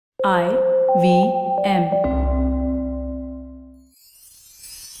IVM.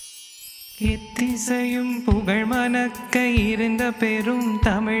 எத்திசையும் புகழ் மணக்க இருந்த பெரும்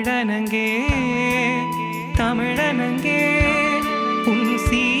தமிழனங்கே தமிழனங்கே, உன்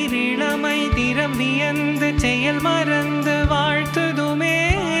சீரிழமை திறம் வியந்து செயல் மறந்து வாழ்த்துதுமே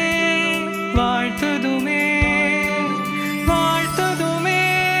வாழ்த்துதுமே வாழ்த்துதுமே.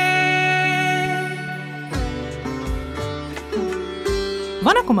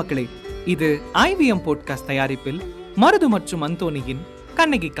 வணக்கம் மக்களே, இது IVM பாட்காஸ்ட் தயாரிப்பில் மருது மற்றும் அந்தோனியின்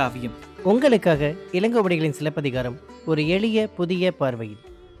கண்ணகி காவியம். உங்களுக்காக இளங்கோவடிகளின் சிலப்பதிகாரம் ஒரு எளிய புதிய பார்வையில்.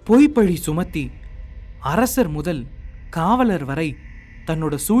 பொய்ப்பழி சுமத்தி அரசர் முதல் காவலர் வரை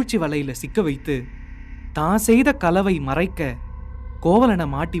தன்னோட சூழ்ச்சி வலையில சிக்க வைத்து தான் செய்த களவை மறைக்க கோவலனை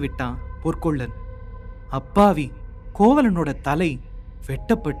மாட்டிவிட்டான் பொற்கொள்ளன். அப்பாவி கோவலனோட தலை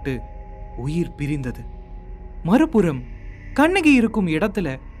வெட்டப்பட்டு உயிர் பிரிந்தது. மறுபுறம் கண்ணகி இருக்கும் இடத்துல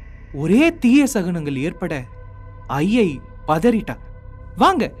ஒரே தீய சகுனங்கள் ஏற்பட ஐயை பதறிட்டா.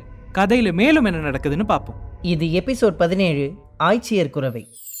 வாங்க கதையில மேலும் என்ன நடக்குதுன்னு பார்ப்போம். இது எபிசோட் 17, ஆச்சியர் குரவை.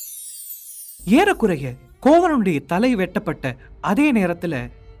 ஏறக்குறைய கோவலனுடைய தலை வெட்டப்பட்ட அதே நேரத்துல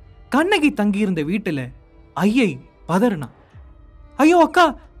கண்ணகி தங்கியிருந்த வீட்டுல ஐயை பதறினா. ஐயோ அக்கா,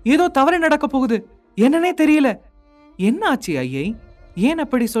 ஏதோ தவறு நடக்க போகுது, என்னன்னே தெரியல. என்ன ஆச்சு ஐயை, ஏன்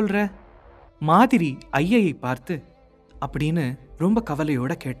அப்படி சொல்ற? மாதிரி ஐயையை பார்த்து அப்படின்னு ரொம்ப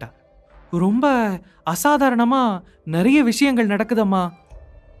கவலையோட கேட்டா. ரொம்ப அசாதாரணமா நிறைய விஷயங்கள் நடக்குதம்மா.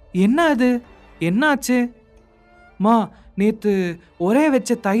 என்ன அது, என்னாச்சு? மா, நேத்து ஒரே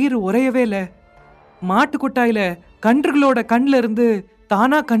வச்ச தயிர் உரையவே இல்லை. மாட்டுக்கொட்டாயில கன்றுகளோட கண்ல இருந்து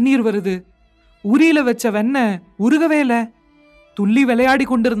தானா கண்ணீர் வருது. உரியில வச்ச வெண்ணெய் உருகவே இல்லை. துள்ளி விளையாடி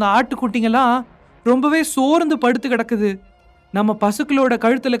கொண்டிருந்த ஆட்டுக்குட்டிங்கெல்லாம் ரொம்பவே சோர்ந்து படுத்து கிடக்குது. நம்ம பசுக்களோட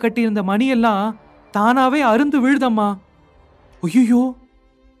கழுத்துல கட்டியிருந்த மணியெல்லாம் தானாவே அருந்து விழுதம்மா. ஐயோ,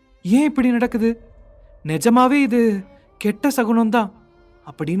 ஏன் இப்படி நடக்குது? நிஜமாவே இது கெட்ட சகுனம்தான்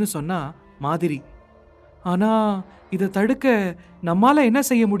அப்படின்னு சொன்னா மாதிரி. ஆனா இதை தடுக்க நம்மால என்ன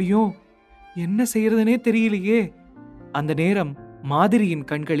செய்ய முடியும்? என்ன செய்யறதுனே தெரியலையே. அந்த நேரம் மாதிரியின்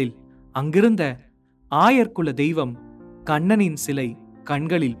கண்களில் அங்கிருந்த ஆயர்குல தெய்வம் கண்ணனின் சிலை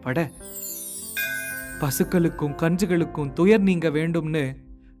கண்களில் பட, பசுக்களுக்கும் கன்றுகளுக்கும் துயர் நீங்க வேண்டும்னு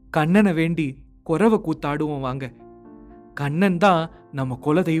கண்ணனை வேண்டி குரவை கூத்தாடுவோம் வாங்க. கண்ணன் தான் நம்ம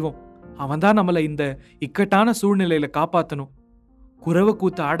குல தெய்வம். அவன் தான் நம்மளை இந்த இக்கட்டான சூழ்நிலையில காப்பாத்தணும். குரவை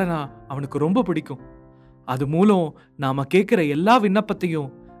கூத்து ஆடனா அவனுக்கு ரொம்ப பிடிக்கும். அது மூலம் நாம கேட்கிற எல்லா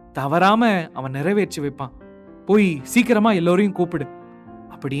விண்ணப்பத்தையும் தவறாம அவன் நிறைவேற்றி வைப்பான். போய் சீக்கிரமா எல்லோரையும் கூப்பிடு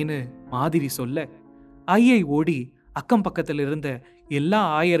அப்படின்னு மாதிரி சொல்ல, ஐயை ஓடி அக்கம் பக்கத்துல இருந்த எல்லா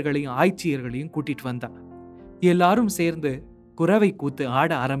ஆயர்களையும் ஆய்ச்சியர்களையும் கூட்டிட்டு வந்தா. எல்லாரும் சேர்ந்து குரவை கூத்து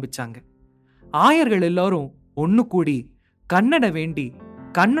ஆட ஆரம்பிச்சாங்க. ஆயர்கள் எல்லாரும் ஒன்னு கூடி கண்ணனை வேண்டி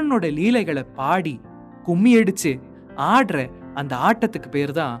கண்ணனோட லீலைகளை பாடி கும்மி அடிச்சு ஆடுற அந்த ஆட்டத்துக்கு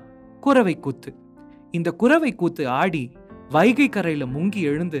பேர் தான் குரவை கூத்து. இந்த குரவை கூத்து ஆடி வைகை கரையில முங்கி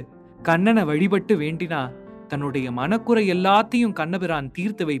எழுந்து கண்ணனை வழிபட்டு வேண்டினா தன்னுடைய மனக்குறை எல்லாத்தையும் கண்ணபிரான்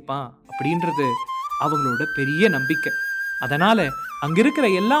தீர்த்து வைப்பான் அப்படின்றது அவங்களோட பெரிய நம்பிக்கை. அதனால அங்கிருக்கிற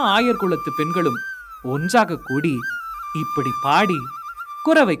எல்லா ஆயர் குலத்து பெண்களும் ஒன்றாக கூடி இப்படி பாடி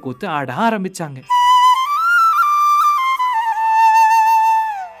குரவை கூத்து ஆட ஆரம்பிச்சாங்க.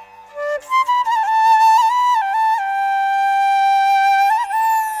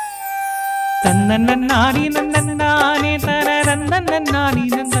 தன்னன்னானே நன்னன்னானே தனரன்னன்னானே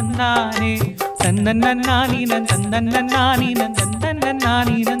நன்னன்னானே தன்னன்னானே நன்னன்னானே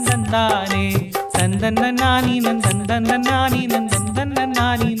நன்னன்னானே நன்னன்னானே தன்னன்னானே நன்னன்னானே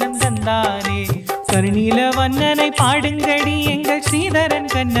நன்னன்னானே நன்னன்னானே. கருநீல வண்ணனை பாடுங்கடி, எங்கள் ஸ்ரீதரன்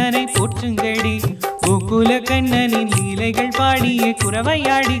கண்ணனை போற்றுங்கடி. கோகுல கண்ணனின் லீலைகள் பாடிய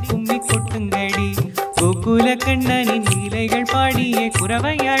குரவையாடி கும்மி கொட்டுங்கடி. கோகுல கண்ணனின் லீலைகள் பாடிய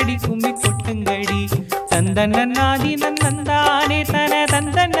குரவையாடி கும்மி கொட்டுங்கடி. தந்தன்னாதி நந்தந்தானே தன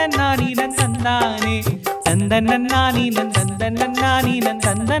தந்தன்னானி நந்தந்தானே தந்தன்னானி நந்தன்னானி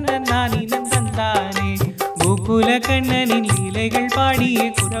நந்தன்னானி நந்தந்தானே. கோகுல கண்ணனின் லீலைகள் பாடிய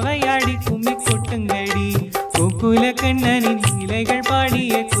குரவையாடி கும்மி கொட்டுங்கடி. கோகுல கண்ணனின் லீலைகள்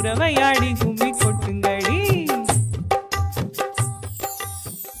பாடிய குரவையாடி கும்மி கொட்டுங்கடி.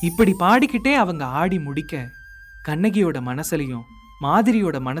 இப்படி பாடிக்கிட்டே அவங்க ஆடி முடிக்க கண்ணகியோட மனசுலையும்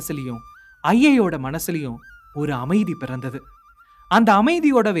மாதிரியோட மனசுலையும் ஐயையோட மனசுலையும் ஒரு அமைதி பிறந்தது. அந்த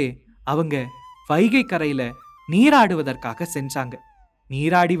அமைதியோடவே அவங்க வைகை கரையில நீராடுவதற்காக சென்றாங்க.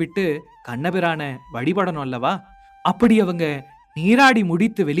 நீராடி விட்டு கண்ணபிரான வழிபடணும் அல்லவா? அப்படி அவங்க நீராடி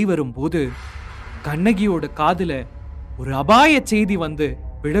முடித்து வெளிவரும் போது கண்ணகியோட காதுல ஒரு அபாய செய்தி வந்து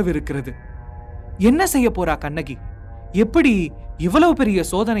விழவிருக்கிறது. என்ன செய்ய போறா கண்ணகி? எப்படி இவ்வளவு பெரிய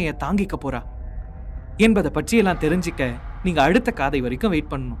சோதனையை தாங்கிக்க போறா என்பதை பற்றியெல்லாம் தெரிஞ்சுக்க நீங்க அடுத்த காதை வரைக்கும்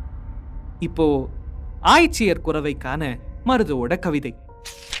வெயிட் பண்ணணும். இப்போ ஆய்ச்சியர் குரவைக்கான மருதுவோட கவிதை.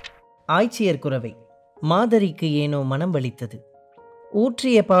 ஆய்ச்சியர் குரவை. மாதரிக்கு ஏனோ மனம் வலித்தது.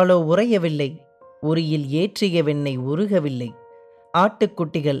 ஊற்றிய பாலோ உறையவில்லை, உரியில் ஏற்றிய வெண்ணெய் உருகவில்லை,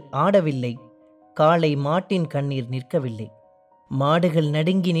 ஆட்டுக்குட்டிகள் ஆடவில்லை, காளை மாட்டின் கண்ணீர் நிற்கவில்லை, மாடுகள்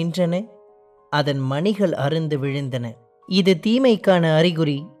நடுங்கி நின்றன, அதன் மணிகள் அருந்து விழுந்தன. இது தீமைக்கான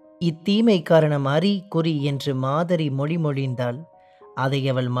அறிகுறி, இத்தீமை காரணம் அறி குறி என்று மாதரி மொழிமொழிந்தாள். அதை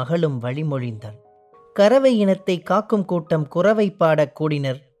அவள் மகளும் வழிமொழிந்தாள். கறவை இனத்தை காக்கும் கூட்டம் குரவை பாடக்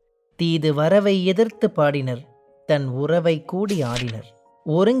கூடினர், தீது வரவை எதிர்த்து பாடினர், தன் உறவை கூடி ஆடினர்.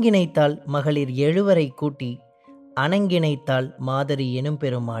 ஒருங்கிணைத்தால் மகளிர் 7 கூட்டி, அணங்கிணைத்தால் மாதரி எனும்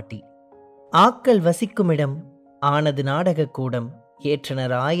பெருமாட்டி. ஆக்கள் வசிக்குமிடம் ஆனது நாடகக் கூடம்,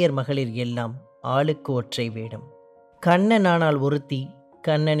 ஏற்றனர் ஆயர் மகளிர் எல்லாம் ஆளுக்கு ஒற்றை வேடம். கண்ணனானால் ஒருத்தி,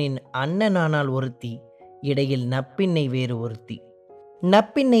 கண்ணனின் அண்ணனானால் ஒருத்தி, இடையில் நப்பின்னை வேறு ஒருத்தி.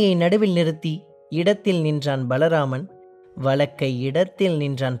 நப்பின்னையை நடுவில் நிறுத்தி இடத்தில் நின்றான் பலராமன், வழக்கை இடத்தில்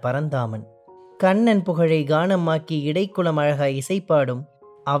நின்றான் பரந்தாமன். கண்ணன் புகழை கானமாக்கி இடைக்குளம் அழகாய் இசைப்பாடும்,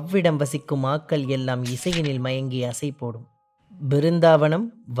 அவ்விடம் வசிக்கும் ஆக்கள் எல்லாம் இசையினில் மயங்கி அசை போடும். பிருந்தாவனம்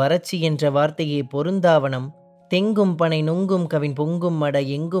வறட்சி என்ற வார்த்தையே பொருந்தாவனம், தெங்கும் பனை நுங்கும் கவின் பொங்கும் மட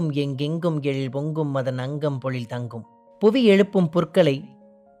எங்கும் எங்கெங்கும் எழில் பொங்கும் அதன் அங்கம் பொழில் தங்கும். புவி எழுப்பும் புற்களை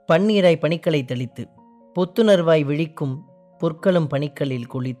பன்னீராய் பனிக்களை தெளித்து, புத்துணர்வாய் விழிக்கும் புற்களும்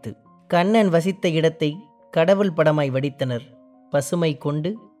பனிக்களில் குளித்து. கண்ணன் வசித்த இடத்தை கடவுள் படமாய் வடித்தனர், பசுமை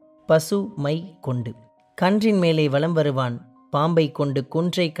கொண்டு பசு மை கொண்டு. கன்றின் மேலே வலம் வருவான், பாம்பை கொண்டு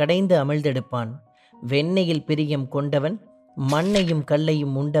குன்றை கடைந்து அமிழ்தெடுப்பான். வெண்ணெயில் பிரியம் கொண்டவன், மண்ணையும்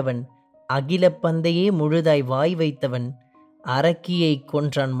கல்லையும் உண்டவன், அகில பந்தையே முழுதாய் வாய் வைத்தவன், அரக்கியை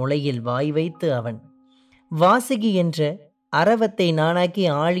கொன்றான் முளையில் வாய் வைத்து அவன். வாசுகி என்ற அரவத்தை நானாக்கி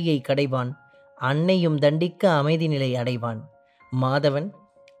ஆழியை கடைவான், அன்னையும் தண்டிக்க அமைதி நிலை அடைவான். மாதவன்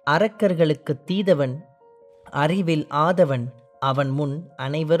அரக்கர்களுக்கு தீதவன், அறிவில் ஆதவன், அவன் முன்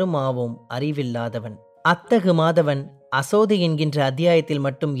அனைவரும் ஆவோம் அறிவில்லாதவன். அத்தகு மாதவன் அசோதை என்கின்ற அத்தியாயத்தில்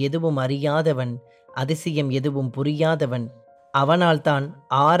மட்டும் எதுவும் அறியாதவன், அதிசயம் எதுவும் புரியாதவன். அவனால் தான்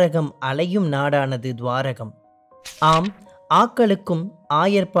ஆரகம் அலையும் நாடானது துவாரகம். ஆம், ஆக்களுக்கும்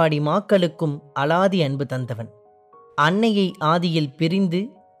ஆயர்பாடி மாக்களுக்கும் அலாதி அன்பு தந்தவன். அன்னையை ஆதியில் பிரிந்து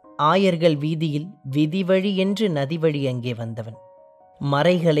ஆயர்கள் வீதியில் விதிவழி என்று நதிவழி அங்கே வந்தவன்.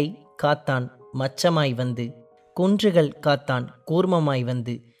 மறைகளை காத்தான் மச்சமாய் வந்து, குன்றுகள் காத்தான் கூர்மமாய்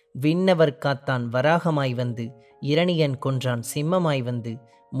வந்து, விண்ணவர் காத்தான் வராகமாய் வந்து, இரணியன் கொன்றான் சிம்மமாய் வந்து,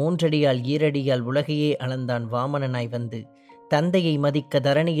 3 அடியால் 2 அடியால் உலகையே அளந்தான் வாமனனாய் வந்து, தந்தையை மதிக்க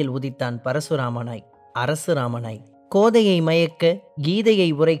தரணியில் உதித்தான் பரசுராமனாய் அரசுராமனாய். கோதையை மயக்க கீதையை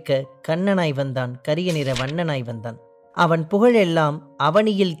உரைக்க கண்ணனாய் வந்தான், கரிய நிற வண்ணனாய் வந்தான். அவன் புகழெல்லாம்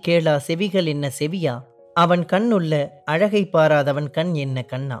அவனியில் கேளா செவிகள் என்ன செவியா, அவன் கண்ணுள்ள அழகை பாராதவன் கண் என்ன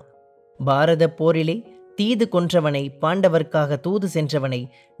கண்ணா. பாரத போரிலே தீது கொன்றவனை, பாண்டவர்க்காக தூது சென்றவனை,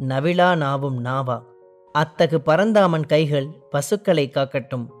 நவிழா நாவும் நாவா. அத்தகு பரந்தாமன் கைகள் பசுக்களை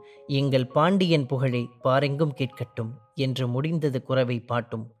காக்கட்டும், எங்கள் பாண்டியன் புகழே பாரெங்கும் கேட்கட்டும் என்று முடிந்தது குரவை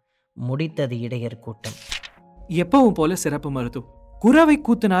பாட்டும், முடித்தது இடையர் கூட்டம். எப்பவும் போல சிறப்பு மருது. குரவை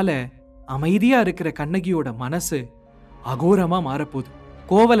கூத்துனால அமைதியா இருக்கிற கண்ணகியோட மனசு அகோரமா மாறப்போகுது.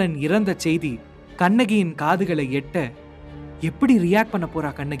 கோவலன் இறந்த செய்தி கண்ணகியின் காதுகளை எட்ட எப்படி ரியாக்ட் பண்ண போறா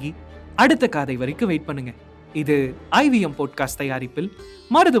கண்ணகி? அடுத்த காதை வரைக்கும் வெயிட் பண்ணுங்க. இது ஐவிஎம் பாட்காஸ்ட் தயாரிப்பில்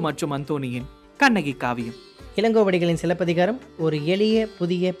மருது மற்றும் அந்தோனியின் கண்ணகி காவியம். இளங்கோவடிகளின் சிலப்பதிகாரம், ஒரு எளிய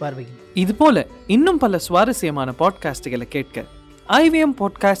புதிய பார்வையில். இது போல இன்னும் பல சுவாரஸ்யமான பாட்காஸ்டுகளை கேட்க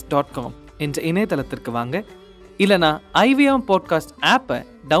ivmpodcast.com என்ற இணையதளத்திற்கு வாங்க, இல்லனா ஐவிஎம் பாட்காஸ்ட் ஆப்பை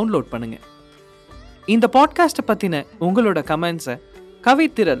டவுன்லோட் பண்ணுங்க. இந்த பாட்காஸ்ட்டை பத்தின உங்களோட கமெண்ட்ஸை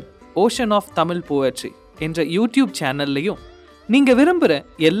கவித்திரல் ஓஷன் ஆஃப் தமிழ் போயட்ரி என்ற யூடியூப் சேனல்லையும், நீங்க விரும்புகிற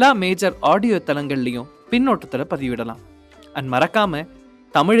எல்லா மேஜர் ஆடியோ தளங்கள்லையும் பின்னோட்டத்தில் பதிவிடலாம். அண்ட் மறக்காம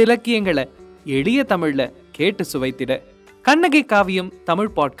தமிழ் இலக்கியங்களை எளிய தமிழ்ல கேட்டு சுவைத்திட கண்ணகி காவியம்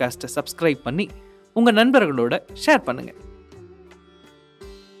தமிழ் பாட்காஸ்ட்டை சப்ஸ்கிரைப் பண்ணி உங்க நண்பர்களோட ஷேர் பண்ணுங்க.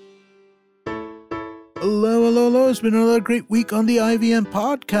 Hello. It's been another great week on the IVM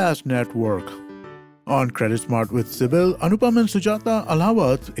Podcast Network. On Credit Smart with Sibyl, Anupam and Sujata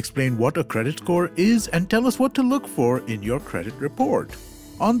Alawat explain what a credit score is and tell us what to look for in your credit report.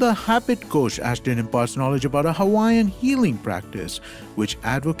 On the Habit Coach, Ashton imparts knowledge about a Hawaiian healing practice which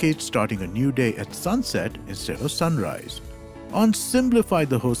advocates starting a new day at sunset instead of sunrise. On Simplify,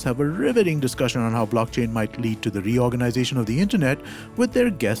 the hosts have a riveting discussion on how blockchain might lead to the reorganization of the internet with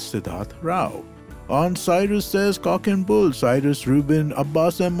their guest Siddharth Rao. On Cyrus Says Cock and Bull, Cyrus, Ruben,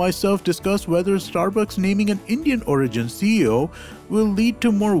 Abbas and myself discuss whether Starbucks naming an Indian origin CEO will lead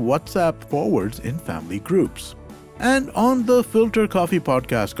to more WhatsApp forwards in family groups. And on the Filter Coffee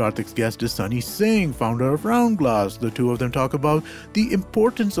Podcast, Karthik's guest is Sunny Singh, founder of Round Glass. The two of them talk about the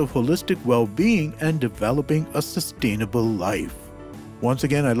importance of holistic well-being and developing a sustainable life. Once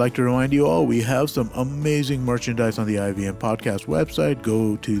again, I'd like to remind you all, we have some amazing merchandise on the IVM Podcast website.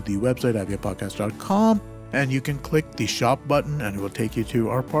 Go to the website, ivmpodcast.com, and you can click the shop button and it will take you to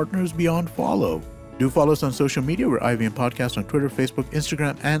our partners beyond follow. Do follow us on social media. We're IVM Podcast on Twitter, Facebook,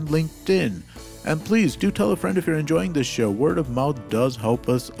 Instagram, and LinkedIn. And please do tell a friend if you're enjoying this show. Word of mouth does help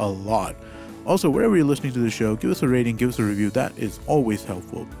us a lot. Also, wherever you're listening to the show, give us a rating, give us a review. That is always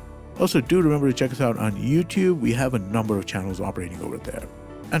helpful. Also, do remember to check us out on YouTube. We have a number of channels operating over there.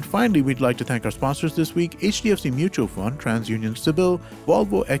 And finally, we'd like to thank our sponsors this week, HDFC Mutual Fund, TransUnion Sibyl,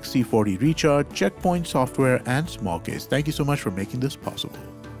 Volvo XC40 Recharge, Checkpoint Software, and Smallcase. Thank you so much for making this possible.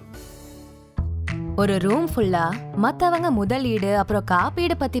 ஒரு room ஃபுல்லா மத்தவங்க முதலீடு அப்புறம்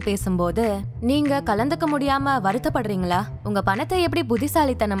காப்பீடு பத்தி பேசும்போது நீங்க கலந்துக்க முடியாம வருத்தப்படுறீங்களா? உங்க பணத்தை எப்படி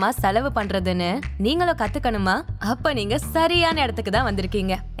புத்திசாலித்தனமா செலவு பண்றதுன்னு நீங்களும் கத்துக்கணுமா? அப்ப நீங்க சரியான இடத்துக்கு தான்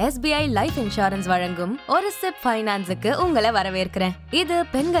வந்திருக்கீங்க. SBI லைஃப் இன்சூரன்ஸ் வழங்கும் ஒரு சிப் ஃபைனான்ஸுக்கு உங்களை வரவேற்கிறேன். இது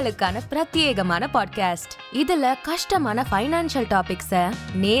பெண்களுக்கான பிரத்யேகமான பாட்காஸ்ட். இதுல கஷ்டமான ஃபைனான்சியல் டாபிக்ஸ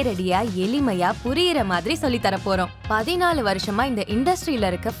நேரடியா எளிமையா புரியுற மாதிரி சொல்லி தர போறோம். 14 வருஷமா இந்த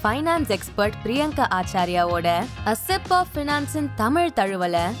இண்டஸ்ட்ரியில இருக்க finance expert Priyanka ஆச்சாரியாவோட A Sip of Finance இன் தமிழ்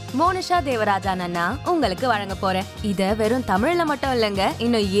தழுவல மோனிஷா தேவராஜன் அண்ணா உங்களுக்கு வழங்க போறேன். இத வெறும் தமிழ்ல மட்டும் இல்லங்க,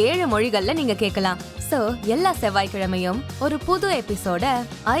 இன்னும் 7 மொழிகள்ல நீங்க கேட்கலாம். சோ எல்லா செவ்வாய்க்கிழமையும் ஒரு புது எபிசோட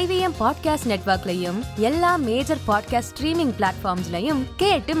IVM பாட்காஸ்ட் நெட்வொர்க்லயும் எல்லா மேஜர் பாட்காஸ்ட் ஸ்ட்ரீமிங் பிளாட்ஃபார்ம்ஸ்லயும்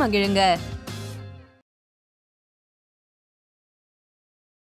கேட்டு மகிழுங்க.